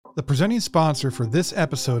The presenting sponsor for this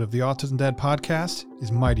episode of the Autism Dad podcast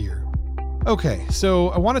is Mightier. Okay, so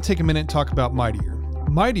I want to take a minute and talk about Mightier.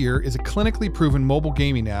 Mightier is a clinically proven mobile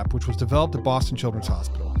gaming app which was developed at Boston Children's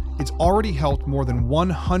Hospital. It's already helped more than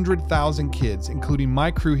 100,000 kids, including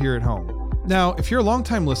my crew here at home. Now, if you're a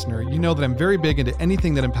longtime listener, you know that I'm very big into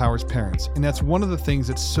anything that empowers parents, and that's one of the things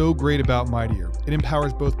that's so great about Mightier. It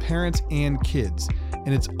empowers both parents and kids,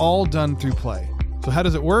 and it's all done through play. So how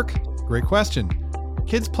does it work? Great question.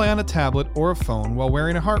 Kids play on a tablet or a phone while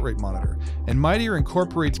wearing a heart rate monitor, and Mightier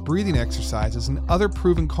incorporates breathing exercises and other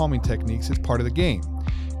proven calming techniques as part of the game.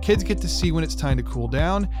 Kids get to see when it's time to cool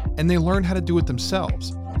down, and they learn how to do it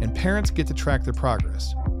themselves, and parents get to track their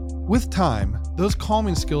progress. With time, those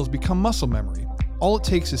calming skills become muscle memory. All it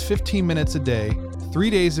takes is 15 minutes a day, 3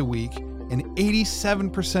 days a week, and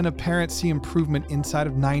 87% of parents see improvement inside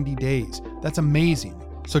of 90 days. That's amazing.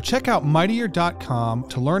 So check out Mightier.com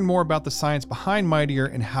to learn more about the science behind Mightier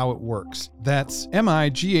and how it works. That's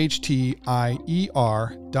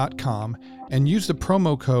MIGHTIER.com and use the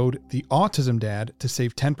promo code TheAutismDad to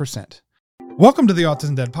save 10%. Welcome to the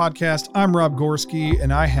Autism Dad podcast. I'm Rob Gorski,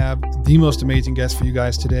 and I have the most amazing guest for you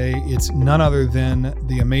guys today. It's none other than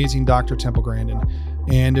the amazing Dr. Temple Grandin.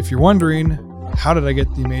 And if you're wondering, how did I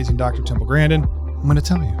get the amazing Dr. Temple Grandin? I'm going to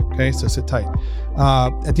tell you, okay? So sit tight.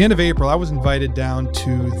 At the end of April, I was invited down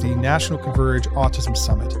to the National Converge Autism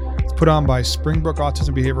Summit. It's put on by Springbrook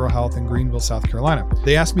Autism Behavioral Health in Greenville, South Carolina.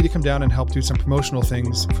 They asked me to come down and help do some promotional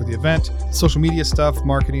things for the event, social media stuff,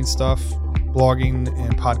 marketing stuff, blogging,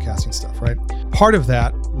 and podcasting stuff, right? Part of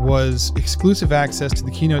that was exclusive access to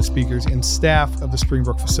the keynote speakers and staff of the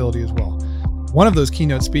Springbrook facility as well. One of those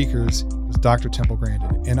keynote speakers was Dr. Temple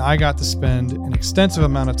Grandin, and I got to spend an extensive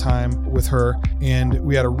amount of time with her, and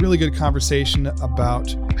we had a really good conversation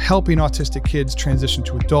about helping autistic kids transition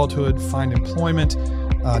to adulthood, find employment,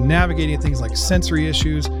 navigating things like sensory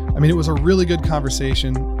issues. I mean, it was a really good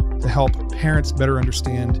conversation to help parents better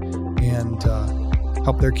understand and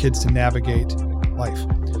help their kids to navigate life.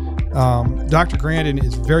 Dr. Grandin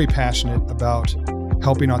is very passionate about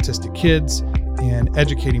helping autistic kids and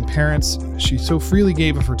educating parents. She so freely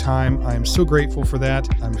gave of her time. I am so grateful for that.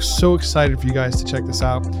 I'm so excited for you guys to check this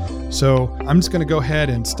out. So I'm just going to go ahead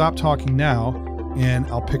and stop talking now, and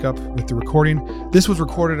I'll pick up with the recording. This was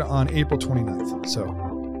recorded on April 29th. So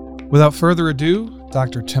without further ado,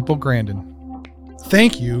 Dr. Temple Grandin.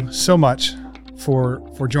 Thank you so much for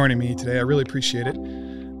joining me today. I really appreciate it.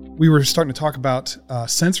 We were starting to talk about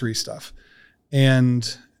sensory stuff,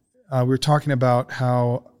 and we were talking about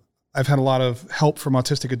how I've had a lot of help from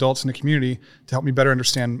autistic adults in the community to help me better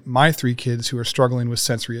understand my 3 kids who are struggling with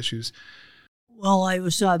sensory issues. Well, I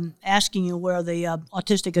was asking you where the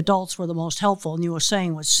autistic adults were the most helpful, and you were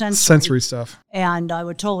saying was sensory. Sensory stuff. And I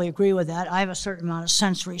would totally agree with that. I have a certain amount of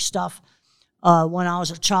sensory stuff. When I was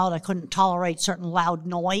a child, I couldn't tolerate certain loud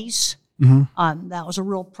noise. Mm-hmm. That was a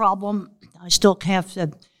real problem. I still have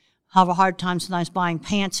a hard time sometimes buying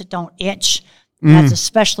pants that don't itch. That's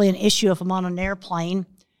especially an issue if I'm on an airplane.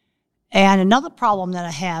 And another problem that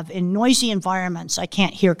I have, in noisy environments, I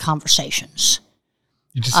can't hear conversations.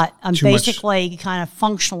 I'm basically kind of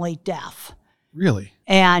functionally deaf. Really?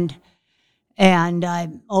 And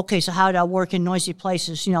okay, so how do I work in noisy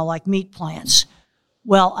places, like meat plants?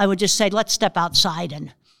 Well, I would just say, let's step outside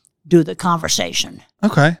and do the conversation.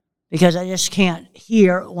 Okay. Because I just can't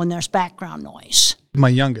hear when there's background noise. My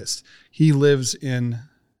youngest, he lives in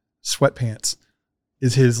sweatpants,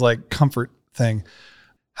 is his comfort thing.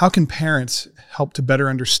 How can parents help to better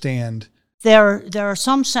understand? There are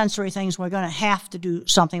some sensory things we're going to have to do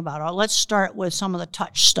something about. Let's start with some of the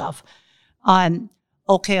touch stuff. When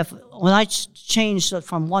I change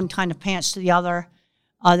from one kind of pants to the other,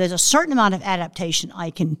 there's a certain amount of adaptation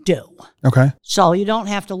I can do. Okay. So you don't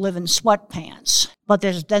have to live in sweatpants. But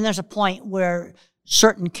there's a point where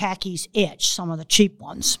certain khakis itch, some of the cheap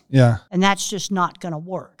ones. Yeah. And that's just not going to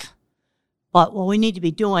work. But what we need to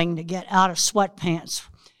be doing to get out of sweatpants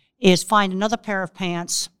is find another pair of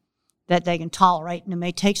pants that they can tolerate, and it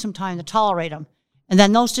may take some time to tolerate them, and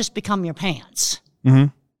then those just become your pants.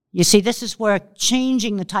 Mm-hmm. You see, this is where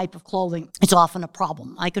changing the type of clothing is often a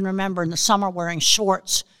problem. I can remember in the summer wearing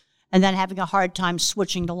shorts and then having a hard time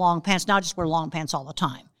switching to long pants. Now I just wear long pants all the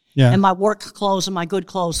time. Yeah. And my work clothes and my good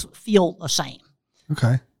clothes feel the same.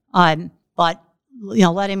 Okay. But,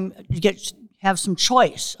 let him have some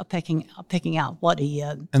choice of picking out what he...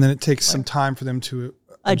 and then it takes some time for them to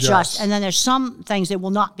adjust. And then there's some things they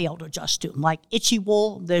will not be able to adjust to. Like itchy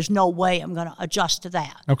wool, there's no way I'm going to adjust to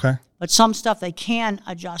that. Okay. But some stuff they can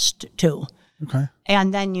adjust to. Okay.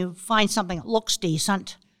 And then you find something that looks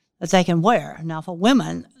decent that they can wear. Now for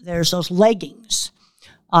women, there's those leggings.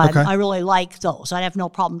 Okay. I really like those. I'd have no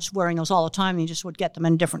problems wearing those all the time. You just would get them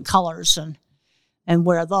in different colors and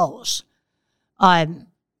wear those. We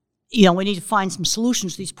need to find some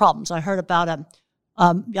solutions to these problems. I heard about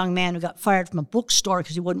a young man who got fired from a bookstore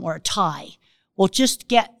because he wouldn't wear a tie. Well, just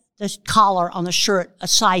get the collar on the shirt a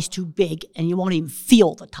size too big, and you won't even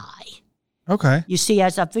feel the tie. Okay. You see,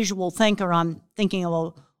 as a visual thinker, I'm thinking of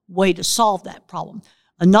a way to solve that problem.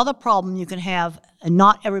 Another problem you can have, and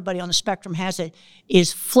not everybody on the spectrum has it,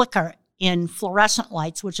 is flicker in fluorescent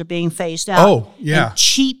lights, which are being phased out. Oh, yeah. And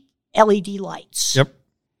cheap LED lights. Yep.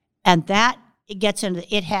 And that, it gets into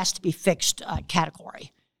the it has to be fixed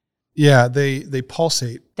category. Yeah, they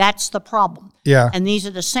pulsate. That's the problem. Yeah. And these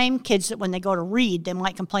are the same kids that when they go to read, they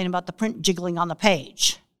might complain about the print jiggling on the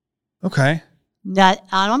page. Okay. That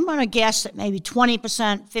I'm going to guess that maybe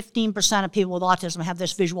 20%, 15% of people with autism have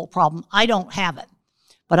this visual problem. I don't have it.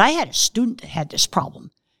 But I had a student that had this problem.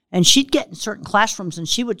 And she'd get in certain classrooms and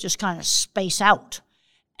she would just kind of space out.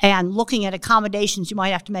 And looking at accommodations you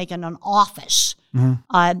might have to make in an office.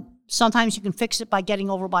 Mm-hmm. Sometimes you can fix it by getting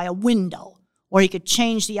over by a window. Or you could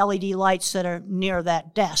change the LED lights that are near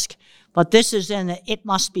that desk. But this is in the it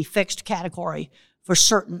must be fixed category for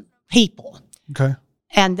certain people. Okay.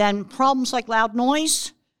 And then problems like loud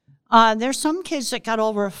noise. There's some kids that got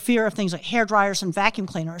over a fear of things like hair dryers and vacuum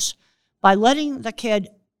cleaners by letting the kid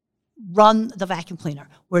run the vacuum cleaner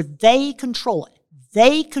where they control it.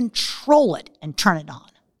 They control it and turn it on.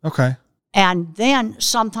 Okay. And then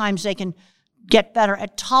sometimes they can get better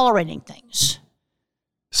at tolerating things.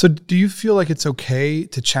 So do you feel like it's okay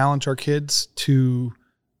to challenge our kids to,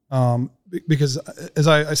 because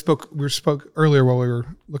as we spoke earlier while we were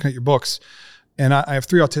looking at your books, and I have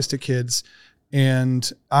 3 autistic kids, and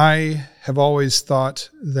I have always thought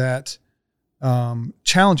that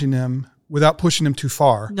challenging them without pushing them too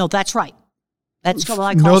far. No, that's right. That's what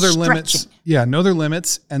I call their stretching. limits. Yeah, know their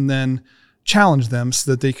limits and then challenge them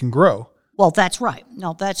so that they can grow. Well, that's right.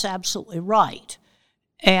 No, that's absolutely right.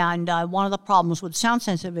 And one of the problems with sound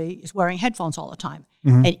sensitivity is wearing headphones all the time.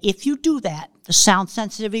 Mm-hmm. And if you do that, the sound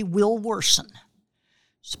sensitivity will worsen.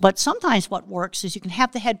 But sometimes what works is you can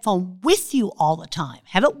have the headphone with you all the time.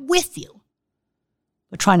 Have it with you,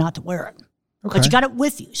 but try not to wear it. Okay. But you got it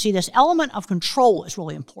with you. See, this element of control is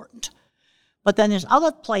really important. But then there's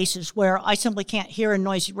other places where I simply can't hear in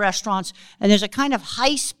noisy restaurants, and there's a kind of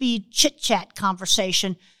high-speed chit-chat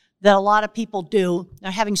conversation that a lot of people do.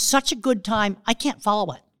 They're having such a good time, I can't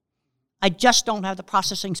follow it. I just don't have the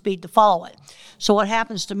processing speed to follow it. So what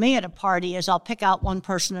happens to me at a party is I'll pick out one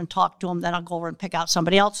person and talk to them, then I'll go over and pick out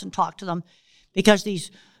somebody else and talk to them, because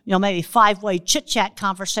these, maybe 5-way chit-chat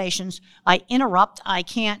conversations, I interrupt,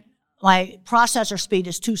 my processor speed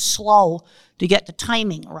is too slow to get the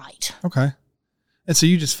timing right. Okay. And so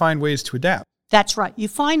you just find ways to adapt. That's right. You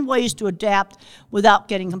find ways to adapt without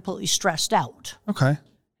getting completely stressed out. Okay.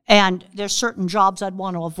 And there's certain jobs I'd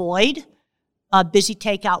want to avoid. A busy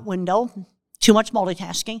takeout window, too much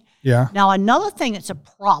multitasking. Yeah. Now, another thing that's a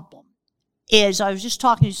problem is I was just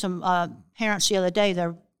talking to some parents the other day.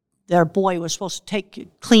 Their boy was supposed to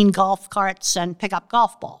clean golf carts and pick up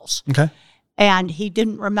golf balls. Okay. And he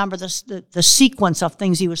didn't remember the sequence of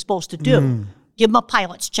things he was supposed to do. Give him a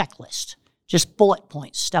pilot's checklist. Just bullet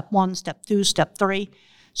points. Step 1, step 2, step 3.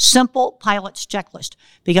 Simple pilot's checklist.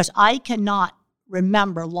 Because I cannot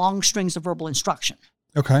remember long strings of verbal instruction.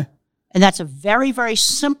 Okay. And that's a very, very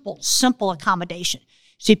simple accommodation.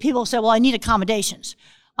 See, people say, well, I need accommodations.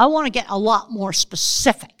 I want to get a lot more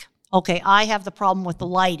specific. Okay, I have the problem with the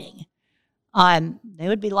lighting. They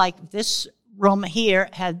would be like, this room here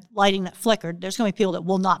had lighting that flickered. There's going to be people that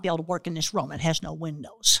will not be able to work in this room. It has no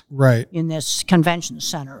windows. Right. In this convention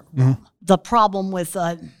center room. Mm-hmm. The problem with,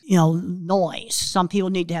 noise. Some people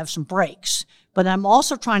need to have some breaks. But I'm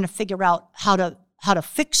also trying to figure out how to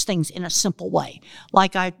fix things in a simple way.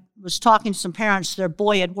 Like I was talking to some parents, their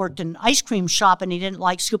boy had worked in an ice cream shop and he didn't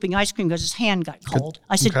like scooping ice cream because his hand got cold.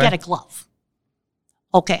 I said, Get a glove.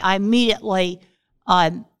 Okay, I immediately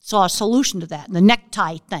saw a solution to that, the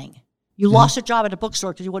necktie thing. You lost a job at a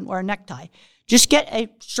bookstore because you wouldn't wear a necktie. Just get a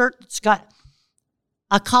shirt that's got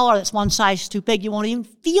a collar that's one size too big. You won't even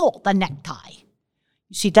feel the necktie.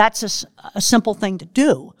 You see, that's a simple thing to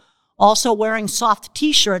do. Also, wearing soft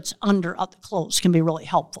T-shirts under other clothes can be really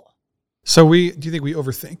helpful. So do you think we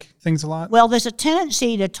overthink things a lot? Well, there's a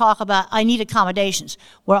tendency to talk about, I need accommodations,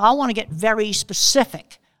 where I want to get very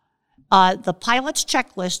specific. The pilot's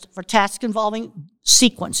checklist for tasks involving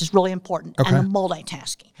sequence is really important, and the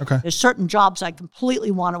multitasking. Okay. There's certain jobs I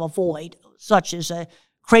completely want to avoid, such as a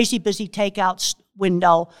crazy busy takeout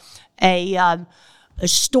window, a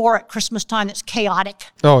store at Christmas time that's chaotic.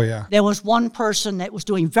 Oh, yeah. There was one person that was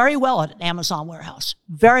doing very well at an Amazon warehouse,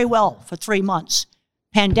 very well for 3 months.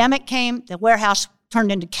 Pandemic came, the warehouse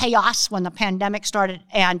turned into chaos when the pandemic started,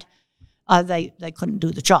 and they couldn't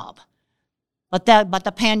do the job. But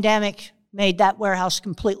the pandemic made that warehouse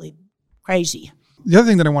completely crazy. The other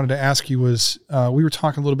thing that I wanted to ask you was, we were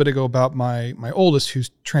talking a little bit ago about my oldest who's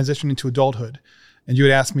transitioning into adulthood. And you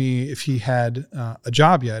had asked me if he had a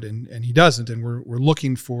job yet, and he doesn't. And we're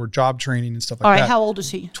looking for job training and stuff like that. All right, how old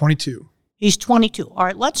is he? 22. He's 22. All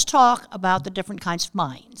right, let's talk about the different kinds of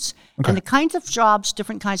minds and the kinds of jobs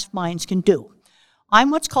different kinds of minds can do. I'm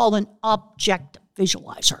what's called an object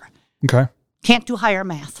visualizer. Okay. Can't do higher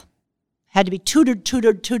math. Had to be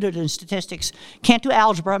tutored in statistics. Can't do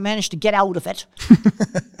algebra. Managed to get out of it.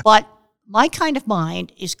 But my kind of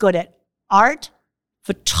mind is good at art,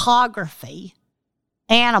 photography,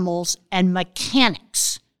 animals, and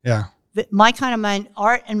mechanics. Yeah. My kind of mind,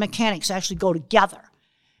 art and mechanics actually go together.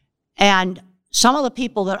 And some of the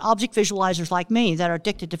people that are object visualizers like me that are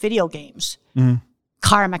addicted to video games,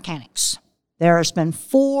 car mechanics. There has been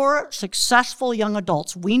 4 successful young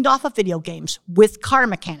adults weaned off of video games with car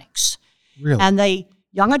mechanics. Really? And the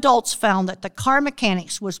young adults found that the car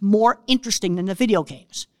mechanics was more interesting than the video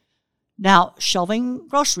games. Now, shelving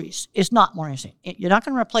groceries is not more interesting. You're not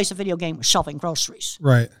going to replace a video game with shelving groceries.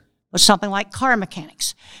 Right. With something like car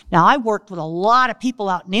mechanics. Now, I worked with a lot of people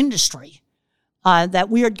out in industry. That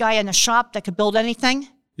weird guy in the shop that could build anything.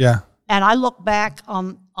 Yeah. And I look back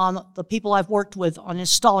on the people I've worked with on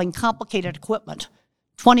installing complicated equipment.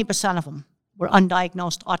 20% of them were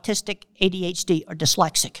undiagnosed autistic, ADHD, or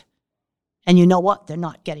dyslexic. And you know what? They're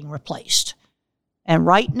not getting replaced. And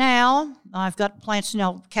right now, I've got plants,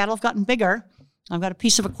 cattle have gotten bigger. I've got a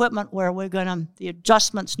piece of equipment where the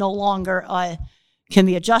adjustments no longer can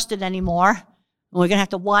be adjusted anymore. And we're going to have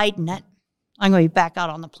to widen it. I'm going to be back out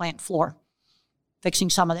on the plant floor fixing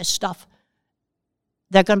some of this stuff.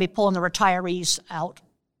 They're going to be pulling the retirees out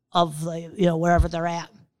of the, wherever they're at.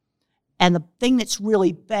 And the thing that's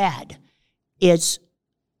really bad is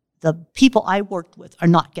the people I worked with are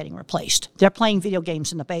not getting replaced. They're playing video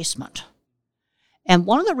games in the basement. And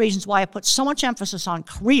one of the reasons why I put so much emphasis on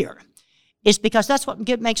career is because that's what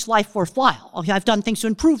makes life worthwhile. Okay, I've done things to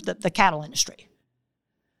improve the cattle industry.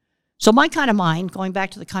 So my kind of mind, going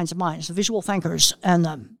back to the kinds of minds, the visual thinkers, and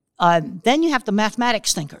then you have the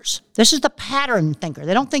mathematics thinkers. This is the pattern thinker.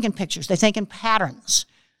 They don't think in pictures. They think in patterns.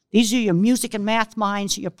 These are your music and math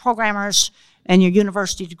minds, your programmers, and your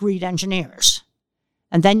university degreed engineers.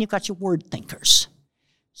 And then you've got your word thinkers.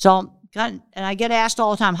 So, and I get asked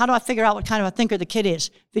all the time, how do I figure out what kind of a thinker the kid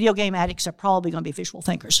is? Video game addicts are probably going to be visual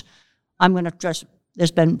thinkers. I'm going to address,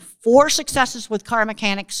 there's been 4 successes with car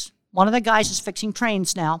mechanics. One of the guys is fixing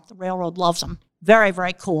trains now. The railroad loves them. Very,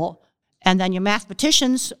 very cool. And then your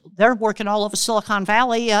mathematicians, they're working all over Silicon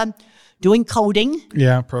Valley doing coding.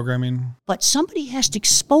 Yeah, programming. But somebody has to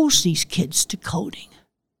expose these kids to coding.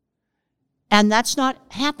 And that's not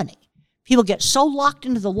happening. People get so locked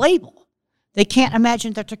into the label, they can't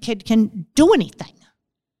imagine that their kid can do anything.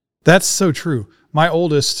 That's so true. My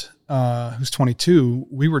oldest, who's 22,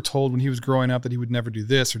 we were told when he was growing up that he would never do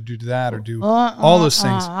this or do that or do all those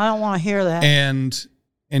things. I don't want to hear that.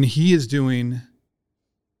 And he is doing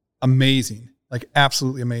amazing, like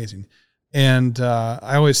absolutely amazing. And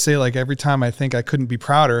I always say, like, every time I think I couldn't be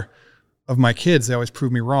prouder of my kids, they always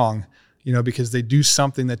prove me wrong, because they do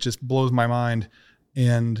something that just blows my mind,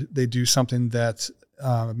 and they do something that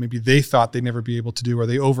maybe they thought they'd never be able to do, or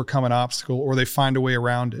they overcome an obstacle, or they find a way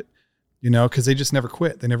around it, because they just never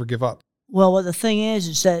quit. They never give up. Well, the thing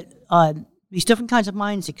is that these different kinds of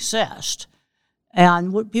minds exist.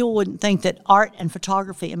 And people wouldn't think that art and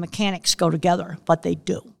photography and mechanics go together, but they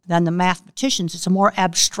do. Then the mathematicians, it's a more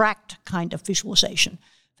abstract kind of visualization.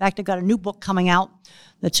 In fact, I've got a new book coming out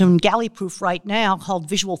that's in galley proof right now called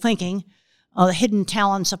Visual Thinking, the hidden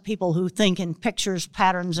talents of people who think in pictures,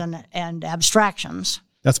 patterns, and abstractions.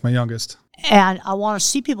 That's my youngest. And I want to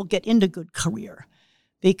see people get into good career,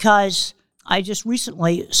 because I just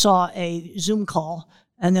recently saw a Zoom call,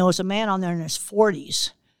 and there was a man on there in his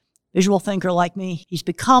 40s, visual thinker like me. He's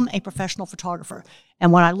become a professional photographer.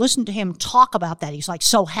 And when I listened to him talk about that, he's like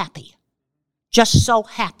so happy, just so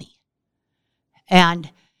happy. And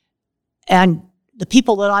the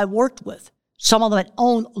people that I worked with, some of them that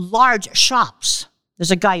own large shops.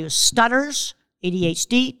 There's a guy who stutters,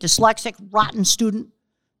 ADHD, dyslexic, rotten student,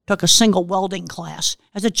 took a single welding class,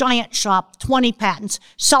 has a giant shop, 20 patents,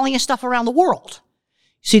 selling his stuff around the world.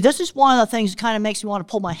 See, this is one of the things that kind of makes me want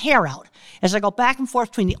to pull my hair out as I go back and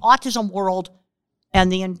forth between the autism world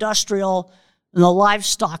and the industrial and the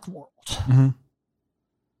livestock world. Mm-hmm.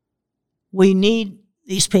 We need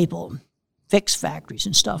these people fix factories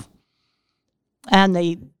and stuff. And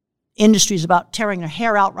the industry is about tearing their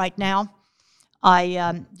hair out right now.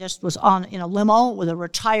 I just was in a limo with a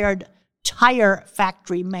retired tire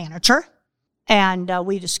factory manager, and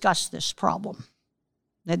we discussed this problem.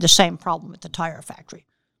 They had the same problem at the tire factory.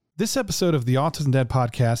 This episode of the Autism Dad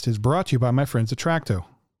podcast is brought to you by my friends at Tracto.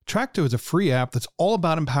 Tracto is a free app that's all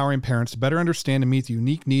about empowering parents to better understand and meet the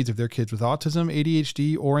unique needs of their kids with autism,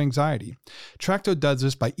 ADHD, or anxiety. Tracto does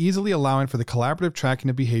this by easily allowing for the collaborative tracking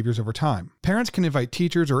of behaviors over time. Parents can invite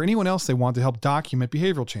teachers or anyone else they want to help document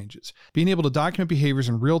behavioral changes. Being able to document behaviors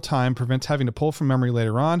in real time prevents having to pull from memory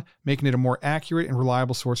later on, making it a more accurate and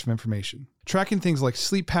reliable source of information. Tracking things like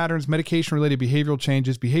sleep patterns, medication-related behavioral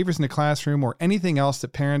changes, behaviors in the classroom, or anything else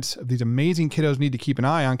that parents of these amazing kiddos need to keep an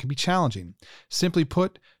eye on can be challenging. Simply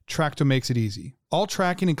put, Tracto makes it easy. All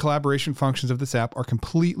tracking and collaboration functions of this app are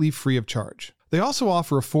completely free of charge. They also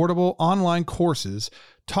offer affordable online courses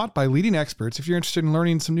taught by leading experts if you're interested in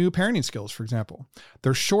learning some new parenting skills, for example.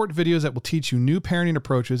 They're short videos that will teach you new parenting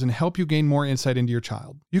approaches and help you gain more insight into your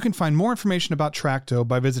child. You can find more information about Tracto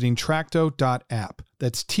by visiting tracto.app.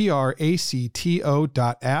 That's tracto.app.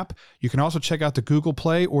 You can also check out the Google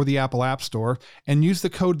Play or the Apple App Store and use the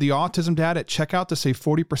code TheAutismDad at checkout to save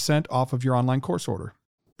 40% off of your online course order.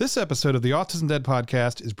 This episode of the Autism Dad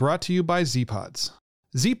podcast is brought to you by Z-Pods.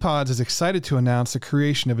 Z-Pods is excited to announce the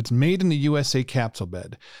creation of its Made in the USA capsule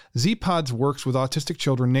bed. Z-Pods works with autistic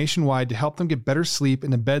children nationwide to help them get better sleep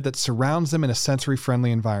in a bed that surrounds them in a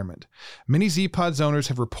sensory-friendly environment. Many Z-Pods owners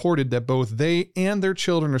have reported that both they and their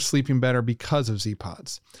children are sleeping better because of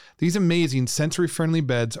Z-Pods. These amazing sensory-friendly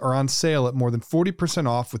beds are on sale at more than 40%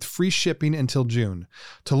 off with free shipping until June.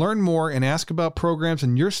 To learn more and ask about programs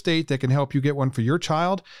in your state that can help you get one for your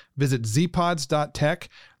child, visit zpods.tech.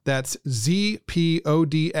 That's zpods.tech.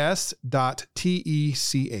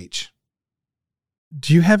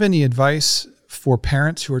 Do you have any advice for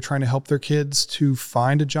parents who are trying to help their kids to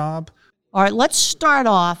find a job? All right, let's start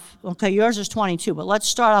off. Okay, yours is 22, but let's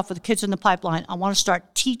start off with the kids in the pipeline. I want to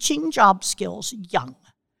start teaching job skills young.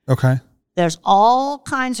 Okay. There's all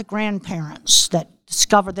kinds of grandparents that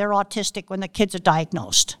discover they're autistic when the kids are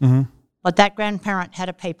diagnosed. Mm-hmm. But that grandparent had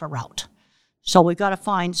a paper route. So we've got to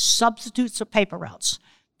find substitutes of paper routes.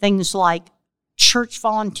 Things like church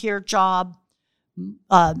volunteer job,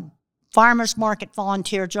 farmer's market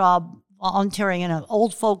volunteer job, volunteering in an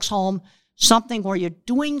old folks home, something where you're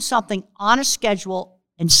doing something on a schedule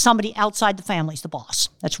and somebody outside the family is the boss.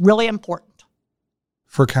 That's really important.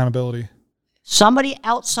 For accountability. Somebody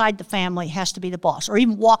outside the family has to be the boss, or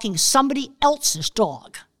even walking somebody else's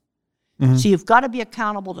dog. Mm-hmm. So you've got to be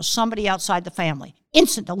accountable to somebody outside the family.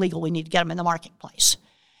 Instant illegal, we need to get them in the marketplace.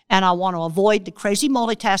 And I want to avoid the crazy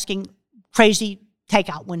multitasking, crazy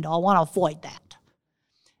takeout window. I want to avoid that.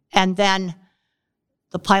 And then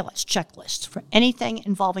the pilot's checklist for anything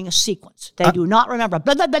involving a sequence. They do not remember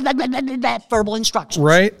blah, blah, blah, blah, blah, blah, blah, verbal instructions.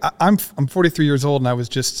 Right. I'm 43 years old, and I was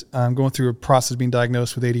just going through a process of being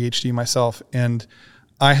diagnosed with ADHD myself. And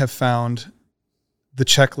I have found the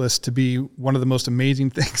checklist to be one of the most amazing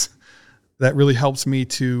things that really helps me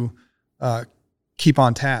to keep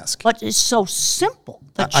on task. But it's so simple,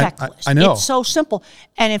 the checklist. I know. It's so simple.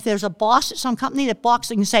 And if there's a boss at some company that balks,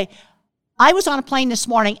 they can say, I was on a plane this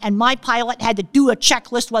morning and my pilot had to do a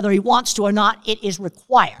checklist whether he wants to or not. It is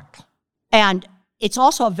required. And it's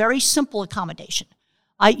also a very simple accommodation.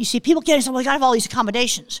 You see, people get it, well, we got to have all these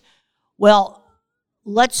accommodations. Well,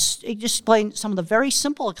 let's explain some of the very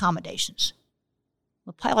simple accommodations.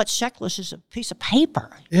 The pilot's checklist is a piece of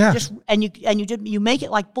paper. Yeah. You make it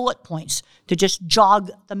like bullet points to just jog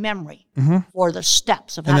the memory for the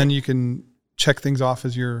steps of. And then you can check things off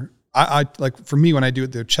as I like for me when I do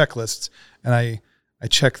the checklists and I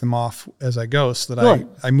check them off as I go so that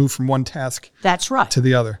I move from one task. That's right. To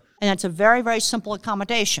the other. And it's a very, very simple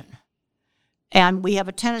accommodation. And we have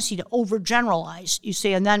a tendency to overgeneralize, you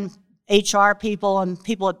see, and then HR people and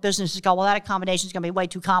people at businesses go, well, that accommodation is going to be way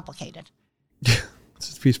too complicated. It's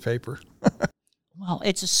just a piece of paper. Well,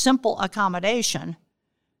 it's a simple accommodation.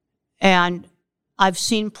 And I've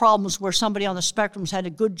seen problems where somebody on the spectrum's had a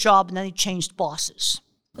good job and then they changed bosses.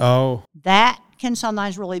 Oh. That can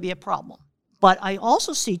sometimes really be a problem. But I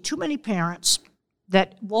also see too many parents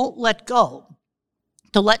that won't let go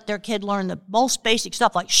to let their kid learn the most basic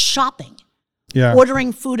stuff like shopping,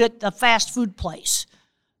 ordering food at the fast food place,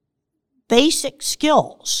 basic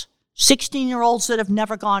skills. 16-year-olds that have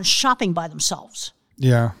never gone shopping by themselves.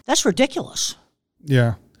 Yeah. That's ridiculous.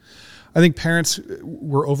 Yeah. I think parents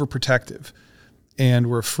were overprotective and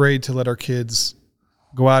we're afraid to let our kids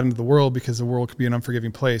go out into the world because the world could be an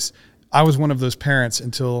unforgiving place. I was one of those parents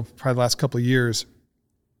until probably the last couple of years.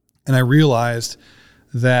 And I realized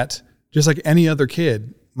that just like any other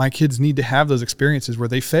kid, my kids need to have those experiences where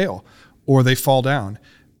they fail or they fall down.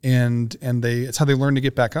 And it's how they learn to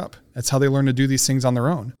get back up. That's how they learn to do these things on their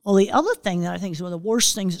own. Well, the other thing that I think is one of the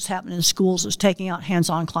worst things that's happening in schools is taking out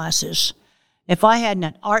hands-on classes. If I had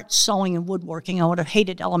an art, sewing, and woodworking, I would have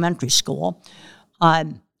hated elementary school.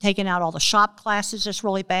 Taking out all the shop classes is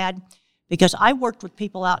really bad because I worked with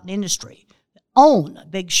people out in industry that own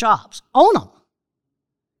big shops, own them,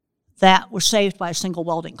 that were saved by a single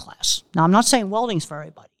welding class. Now, I'm not saying welding's for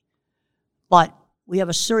everybody, but we have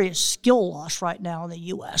a serious skill loss right now in the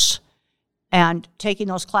U.S., and taking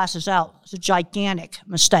those classes out is a gigantic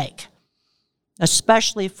mistake,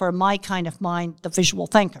 especially for my kind of mind, the visual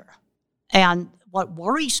thinker. And what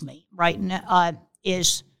worries me right now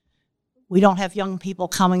is we don't have young people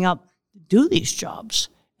coming up to do these jobs.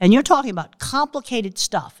 And you're talking about complicated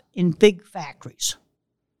stuff in big factories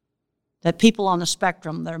that people on the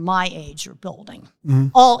spectrum that are my age are building. Mm-hmm.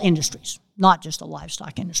 All industries, not just the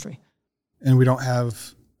livestock industry. And we don't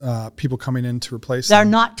have people coming in to replace them. They're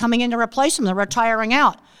them. not coming in to replace them. They're retiring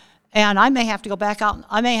out. And I may have to go back out.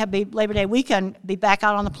 I may have be Labor Day weekend, be back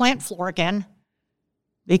out on the plant floor again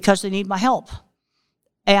because they need my help.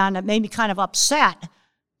 And it made me kind of upset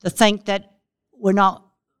to think that we're not,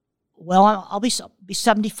 well, I'll be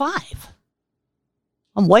 75.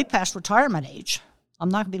 I'm way past retirement age. I'm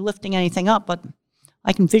not going to be lifting anything up, but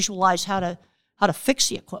I can visualize how to fix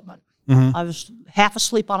the equipment. Mm-hmm. I was half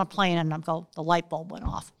asleep on a plane, and the light bulb went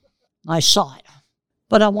off. I saw it.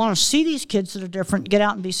 But I want to see these kids that are different get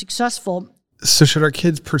out and be successful. So should our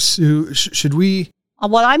kids pursue, should we?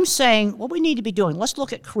 What I'm saying, what we need to be doing, let's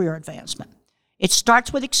look at career advancement. It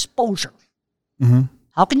starts with exposure. Mm-hmm.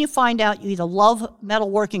 How can you find out you either love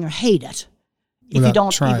metalworking or hate it if you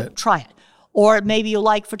don't try it? Or maybe you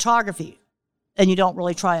like photography and you don't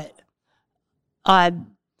really try it.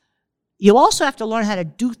 You also have to learn how to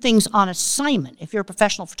do things on assignment. If you're a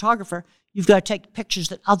professional photographer, you've got to take pictures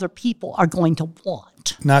that other people are going to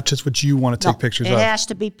want. Not just what you want to take pictures of. It has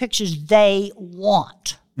to be pictures they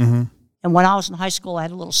want. Mm-hmm. And when I was in high school, I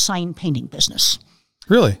had a little sign painting business.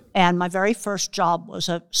 Really? And my very first job was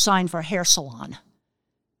a sign for a hair salon.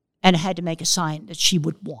 And I had to make a sign that she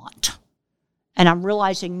would want. And I'm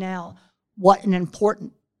realizing now what an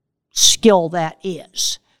important skill that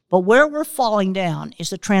is. But where we're falling down is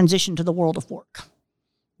the transition to the world of work.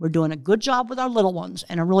 We're doing a good job with our little ones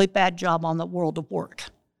and a really bad job on the world of work.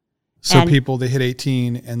 So and people, they hit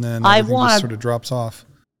 18 and then everything just sort of drops off.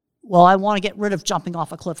 Well, I want to get rid of jumping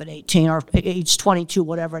off a cliff at 18 or age 22,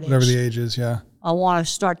 whatever it is. Whatever the age is, yeah. I want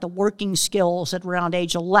to start the working skills at around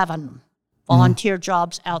age 11. Volunteer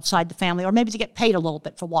jobs outside the family, or maybe they get paid a little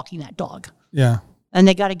bit for walking that dog. Yeah. And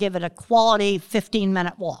they got to give it a quality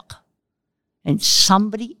 15-minute walk. And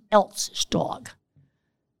somebody else's dog.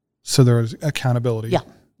 So there's accountability. Yeah.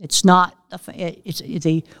 It's not,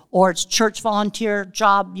 it's church volunteer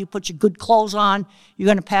job. You put your good clothes on. You're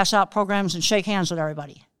going to pass out programs and shake hands with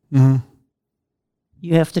everybody. Mm-hmm.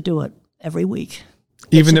 You have to do it every week.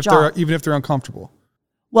 Even if they're uncomfortable.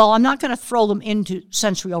 Well, I'm not going to throw them into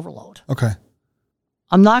sensory overload. Okay.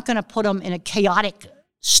 I'm not going to put them in a chaotic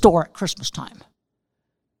store at Christmas time.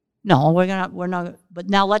 No, we're not. But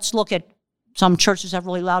now let's look at some churches have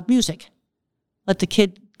really loud music. Let the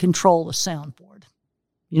kid control the soundboard.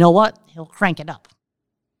 You know what? He'll crank it up.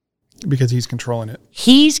 Because he's controlling it.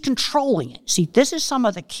 He's controlling it. See, this is some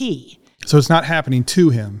of the key. So it's not happening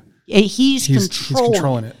to him. He's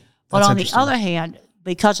controlling it. But on the other hand,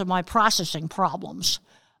 because of my processing problems,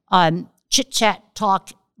 chit-chat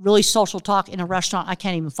talk, really social talk in a restaurant, I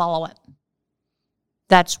can't even follow it.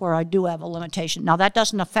 That's where I do have a limitation. Now, that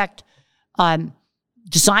doesn't affect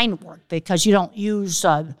design work because you don't use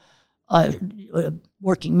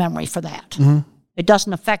working memory for that. Mm-hmm. It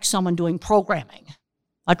doesn't affect someone doing programming.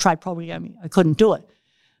 I tried programming. I couldn't do it.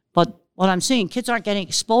 But what I'm seeing, kids aren't getting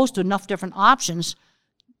exposed to enough different options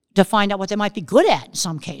to find out what they might be good at in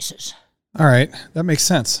some cases. All right. That makes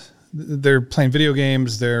sense. They're playing video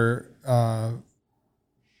games. They're not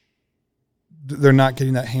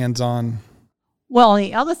getting that hands-on. Well,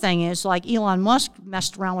 the other thing is, like Elon Musk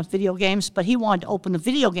messed around with video games, but he wanted to open a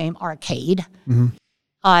video game arcade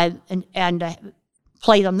and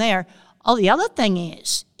play them there. Oh, the other thing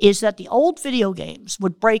is that the old video games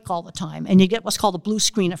would break all the time, and you get what's called the blue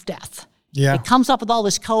screen of death. Yeah. It comes up with all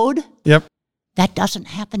this code. Yep. That doesn't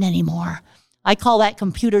happen anymore. I call that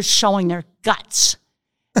computers showing their guts.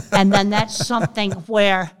 And then that's something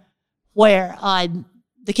where the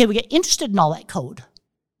kid would get interested in all that code.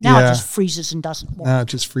 Now it just freezes and doesn't work. Now it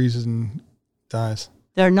just freezes and dies.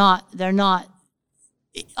 They're not,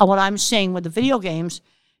 what I'm saying with the video games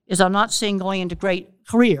is I'm not saying going into great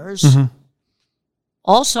careers. Mm-hmm.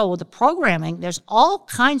 also with the programming, there's all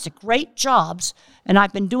kinds of great jobs. And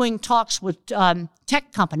I've been doing talks with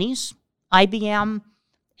tech companies, IBM,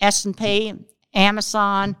 S&P,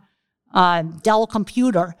 Amazon, Dell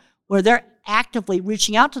Computer, where they're actively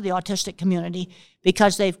reaching out to the autistic community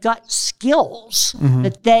because they've got skills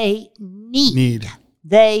that they need.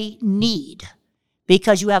 They need.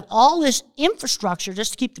 Because you have all this infrastructure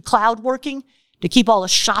just to keep the cloud working, to keep all the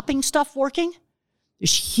shopping stuff working.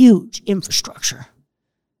 There's huge infrastructure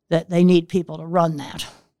that they need people to run that.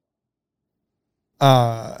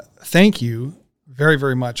 Thank you very,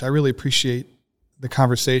 very much. I really appreciate the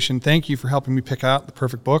conversation. Thank you for helping me pick out the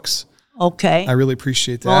perfect books. Okay. I really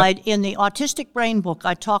appreciate that. Well, in the Autistic Brain book,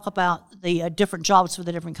 I talk about the different jobs for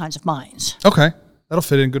the different kinds of minds. Okay. That'll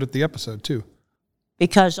fit in good at the episode, too.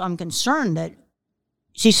 Because I'm concerned that,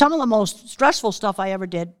 see, some of the most stressful stuff I ever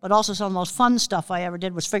did, but also some of the most fun stuff I ever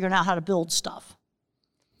did was figuring out how to build stuff.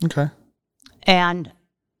 Okay. And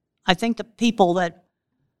I think the people that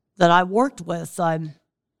I worked with, I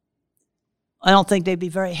don't think they'd be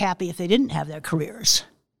very happy if they didn't have their careers.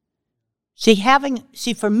 See,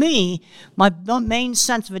 for me, my main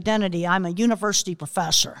sense of identity, I'm a university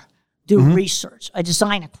professor, do research, I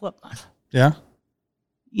design equipment. Yeah.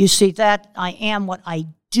 You see, that I am what I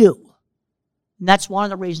do. And that's one of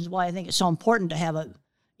the reasons why I think it's so important to have an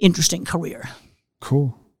interesting career.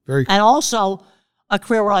 Cool. Very cool. And also a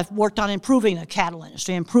career where I've worked on improving the cattle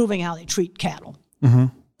industry, improving how they treat cattle. I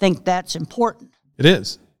think that's important. It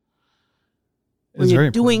is. Where you're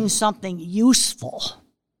doing something useful.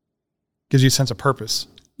 Gives you a sense of purpose.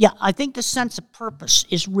 Yeah, I think the sense of purpose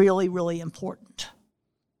is really, really important.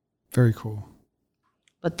 Very cool.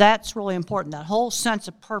 But that's really important. That whole sense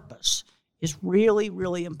of purpose is really,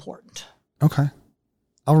 really important. Okay.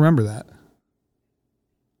 I'll remember that.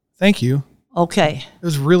 Thank you. Okay. It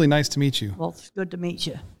was really nice to meet you. Well, it's good to meet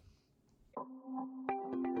you.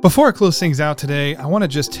 Before I close things out today, I want to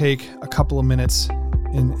just take a couple of minutes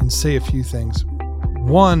and say a few things.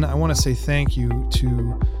 One, I want to say thank you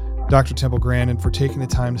to Dr. Temple Grandin for taking the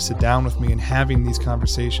time to sit down with me and having these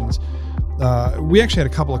conversations. We actually had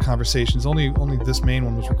a couple of conversations. Only this main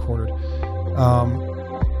one was recorded.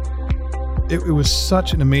 It was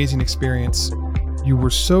such an amazing experience. You were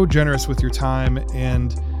so generous with your time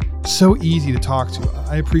and so easy to talk to.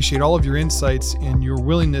 I appreciate all of your insights and your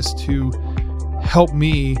willingness to help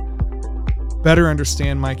me better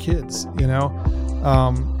understand my kids, you know?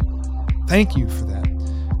 Thank you for that.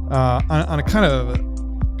 On a kind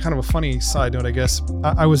of a funny side note, I guess,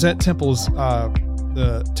 I was at Temple's,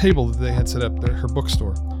 the table that they had set up, her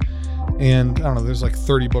bookstore. And I don't know, there's like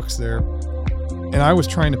 30 books there. And I was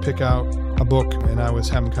trying to pick out a book and I was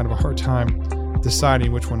having kind of a hard time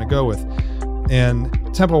deciding which one to go with. And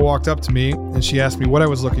Temple walked up to me and she asked me what I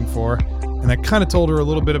was looking for. And I kind of told her a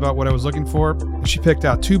little bit about what I was looking for. And she picked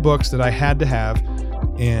out 2 books that I had to have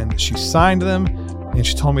and she signed them and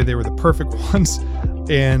she told me they were the perfect ones.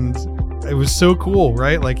 And it was so cool,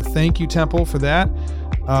 right? Like, thank you, Temple, for that.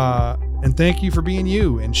 And thank you for being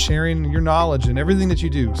you and sharing your knowledge and everything that you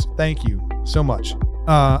do. So thank you so much.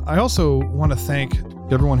 I also want to thank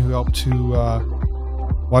everyone who helped to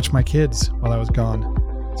watch my kids while I was gone.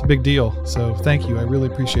 It's a big deal. So thank you. I really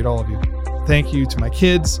appreciate all of you. Thank you to my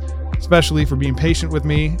kids, especially for being patient with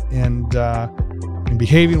me and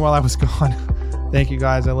behaving while I was gone. Thank you,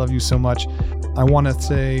 guys. I love you so much. I want to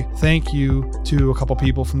say thank you to a couple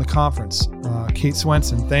people from the conference. Kate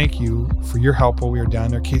Swenson, thank you for your help while we were down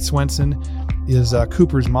there. Kate Swenson is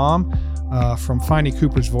Cooper's mom from Finding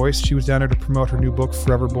Cooper's Voice. She was down there to promote her new book,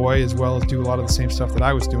 Forever Boy, as well as do a lot of the same stuff that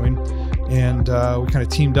I was doing. And we kind of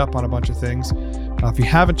teamed up on a bunch of things. If you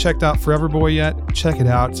haven't checked out Forever Boy yet, check it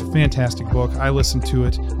out. It's a fantastic book. I listened to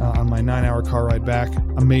it on my 9-hour car ride back.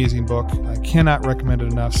 Amazing book. I cannot recommend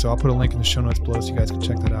it enough, so I'll put a link in the show notes below so you guys can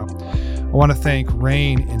check that out. I want to thank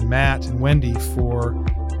Rain and Matt and Wendy for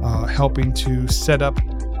helping to set up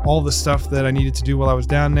all the stuff that I needed to do while I was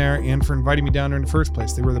down there and for inviting me down there in the first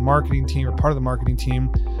place. They were the marketing team or part of the marketing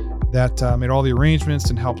team that made all the arrangements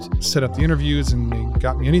and helped set up the interviews, and they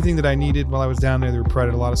got me anything that I needed while I was down there. They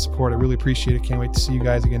provided a lot of support. I really appreciate it. Can't wait to see you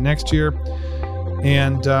guys again next year.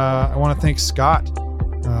 And I want to thank Scott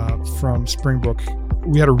from Springbrook.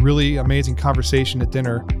 We had a really amazing conversation at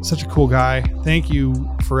dinner. Such a cool guy. Thank you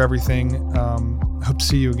for everything. Hope to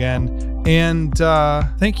see you again. And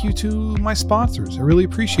thank you to my sponsors. I really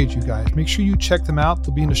appreciate you guys. Make sure you check them out.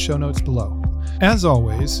 They'll be in the show notes below. As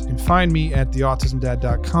always, you can find me at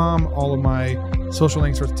theautismdad.com. All of my social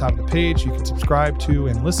links are at the top of the page. You can subscribe to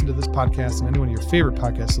and listen to this podcast on any one of your favorite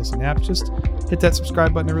podcast listening apps. Just hit that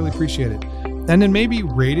subscribe button. I really appreciate it. And then maybe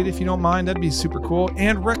rate it if you don't mind. That'd be super cool.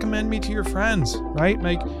 And recommend me to your friends, right?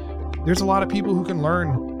 Like, there's a lot of people who can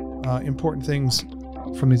learn important things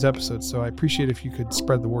from these episodes. So I appreciate if you could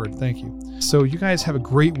spread the word. Thank you. So you guys have a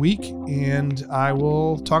great week, and I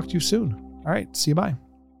will talk to you soon. All right. See you. Bye.